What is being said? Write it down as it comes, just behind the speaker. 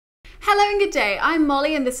Hello and good day, I'm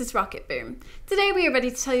Molly and this is Rocket Boom. Today we are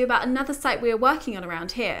ready to tell you about another site we are working on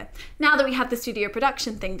around here. Now that we have the studio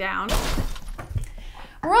production thing down,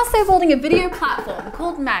 we're also building a video platform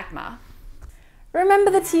called Magma.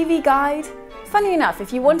 Remember the TV guide? Funny enough,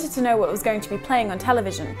 if you wanted to know what was going to be playing on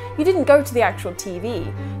television, you didn't go to the actual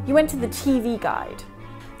TV, you went to the TV guide.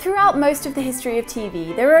 Throughout most of the history of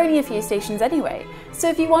TV, there were only a few stations anyway, so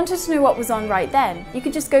if you wanted to know what was on right then, you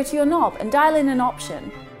could just go to your knob and dial in an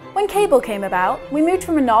option. When cable came about, we moved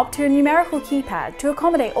from a knob to a numerical keypad to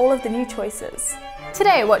accommodate all of the new choices.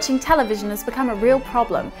 Today, watching television has become a real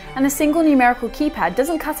problem, and a single numerical keypad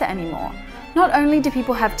doesn't cut it anymore. Not only do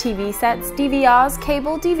people have TV sets, DVRs,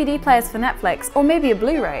 cable, DVD players for Netflix, or maybe a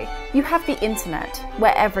Blu-ray, you have the internet,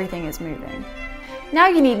 where everything is moving. Now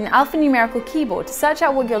you need an alphanumerical keyboard to search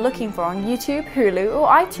out what you're looking for on YouTube, Hulu, or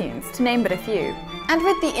iTunes, to name but a few. And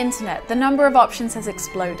with the internet, the number of options has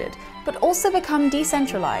exploded, but also become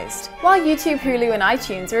decentralized. While YouTube, Hulu, and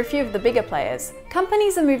iTunes are a few of the bigger players,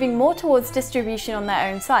 companies are moving more towards distribution on their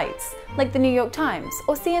own sites, like the New York Times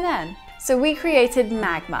or CNN. So we created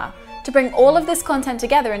Magma, to bring all of this content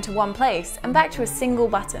together into one place and back to a single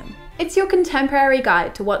button. It's your contemporary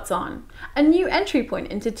guide to what's on, a new entry point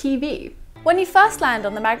into TV. When you first land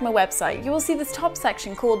on the Magma website, you will see this top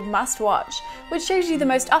section called Must Watch, which shows you the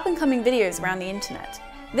most up-and-coming videos around the internet.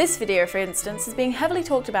 This video, for instance, is being heavily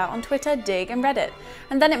talked about on Twitter, Dig, and Reddit,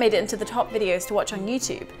 and then it made it into the top videos to watch on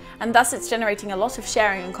YouTube, and thus it's generating a lot of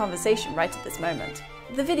sharing and conversation right at this moment.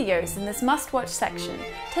 The videos in this must-watch section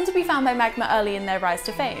tend to be found by Magma early in their rise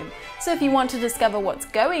to fame, so if you want to discover what's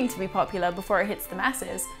going to be popular before it hits the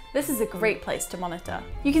masses, this is a great place to monitor.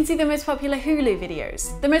 You can see the most popular Hulu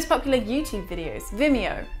videos, the most popular YouTube videos,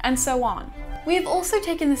 Vimeo, and so on. We have also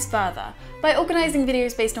taken this further by organising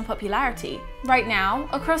videos based on popularity, right now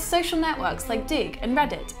across social networks like Dig and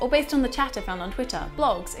Reddit, or based on the chatter found on Twitter,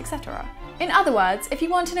 blogs, etc. In other words, if you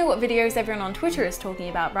want to know what videos everyone on Twitter is talking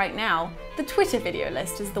about right now, the Twitter video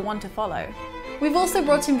list is the one to follow. We've also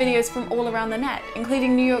brought in videos from all around the net,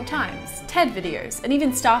 including New York Times, TED videos, and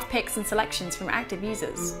even staff picks and selections from active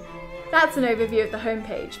users. That's an overview of the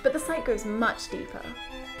homepage, but the site goes much deeper.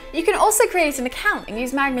 You can also create an account and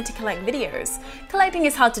use Magma to collect videos. Collecting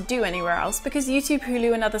is hard to do anywhere else because YouTube,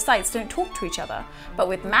 Hulu, and other sites don't talk to each other. But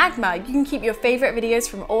with Magma, you can keep your favourite videos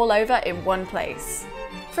from all over in one place.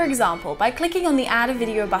 For example, by clicking on the Add a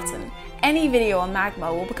Video button, any video on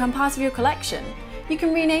Magma will become part of your collection. You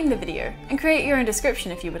can rename the video and create your own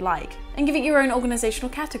description if you would like, and give it your own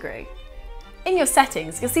organisational category. In your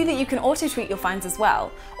settings, you'll see that you can auto-tweet your finds as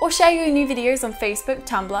well, or share your new videos on Facebook,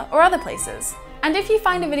 Tumblr, or other places. And if you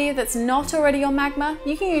find a video that's not already on Magma,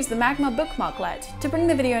 you can use the Magma bookmarklet to bring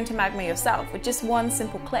the video into Magma yourself with just one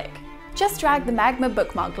simple click. Just drag the Magma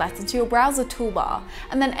bookmarklet into your browser toolbar,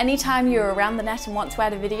 and then anytime you're around the net and want to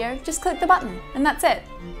add a video, just click the button, and that's it.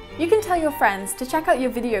 You can tell your friends to check out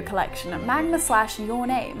your video collection at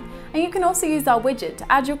magma/yourname, and you can also use our widget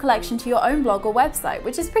to add your collection to your own blog or website,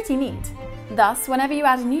 which is pretty neat. Thus, whenever you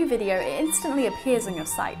add a new video, it instantly appears on your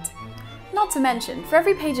site. Not to mention, for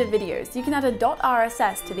every page of videos, you can add a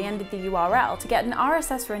 .rss to the end of the URL to get an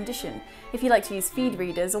RSS rendition if you like to use feed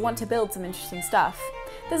readers or want to build some interesting stuff.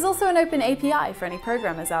 There's also an open API for any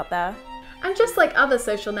programmers out there. And just like other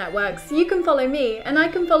social networks, you can follow me and I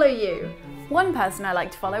can follow you. One person I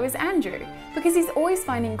like to follow is Andrew, because he's always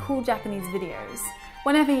finding cool Japanese videos.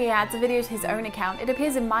 Whenever he adds a video to his own account, it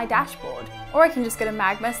appears in my dashboard, or I can just go to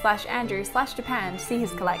magma/andrew/Japan to see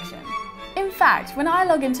his collection. In fact, when I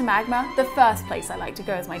log into Magma, the first place I like to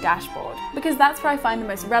go is my dashboard, because that's where I find the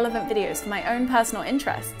most relevant videos for my own personal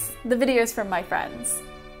interests, the videos from my friends.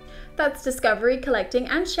 That's discovery, collecting,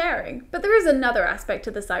 and sharing. But there is another aspect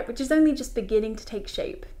to the site which is only just beginning to take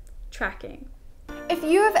shape: tracking. If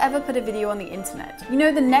you have ever put a video on the internet, you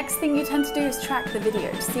know the next thing you tend to do is track the video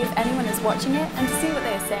to see if anyone is watching it and to see what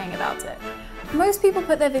they are saying about it. Most people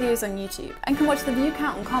put their videos on YouTube and can watch the view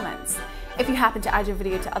count and comments. If you happen to add your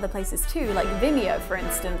video to other places too, like Vimeo for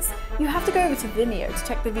instance, you have to go over to Vimeo to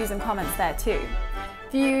check the views and comments there too.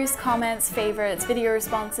 Views, comments, favourites, video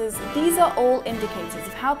responses, these are all indicators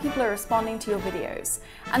of how people are responding to your videos.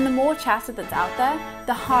 And the more chatter that's out there,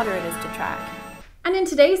 the harder it is to track. And in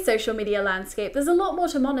today's social media landscape, there's a lot more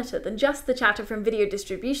to monitor than just the chatter from video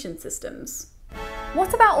distribution systems.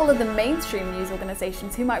 What about all of the mainstream news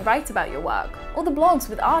organisations who might write about your work, or the blogs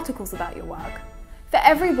with articles about your work? For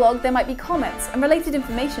every blog there might be comments and related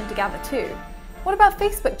information to gather too. What about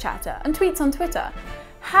Facebook chatter and tweets on Twitter?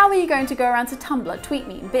 How are you going to go around to Tumblr,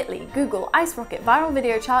 TweetMe, Bitly, Google, IceRocket, Viral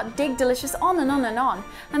Video Chart, Dig, Delicious, on,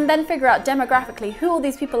 and then figure out demographically who all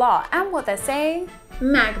these people are and what they're saying?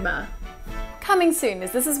 Magma. Coming soon,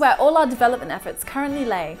 as this is where all our development efforts currently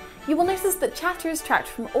lay, you will notice that chatter is tracked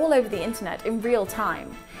from all over the internet in real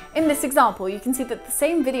time. In this example, you can see that the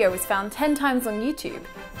same video was found 10 times on YouTube,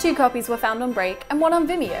 2 copies were found on Break and 1 on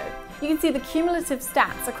Vimeo. You can see the cumulative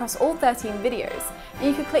stats across all 13 videos, and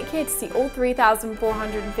you can click here to see all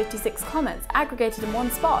 3,456 comments aggregated in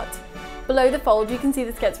one spot. Below the fold, you can see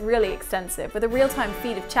this gets really extensive with a real-time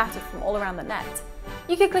feed of chatter from all around the net.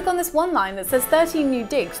 You can click on this one line that says 13 new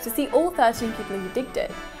digs to see all 13 people who digged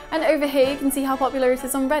it. And over here you can see how popular it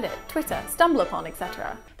is on Reddit, Twitter, StumbleUpon,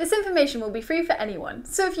 etc. This information will be free for anyone,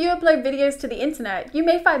 so if you upload videos to the internet, you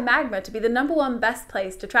may find Magma to be the #1 best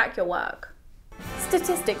place to track your work.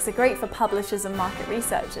 Statistics are great for publishers and market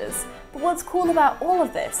researchers, but what's cool about all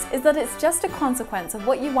of this is that it's just a consequence of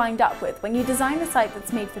what you wind up with when you design a site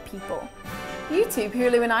that's made for people. YouTube,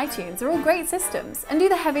 Hulu and iTunes are all great systems and do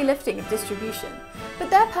the heavy lifting of distribution, but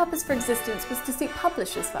their purpose for existence was to suit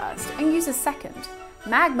publishers first and users second.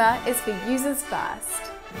 Magma is for users first.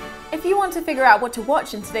 If you want to figure out what to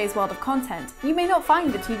watch in today's world of content, you may not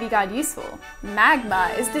find the TV guide useful.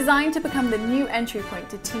 Magma is designed to become the new entry point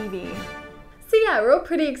to TV. So yeah, we're all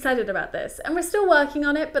pretty excited about this, and we're still working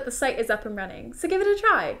on it, but the site is up and running, so give it a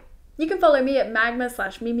try. You can follow me at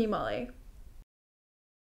magma/mimimolly.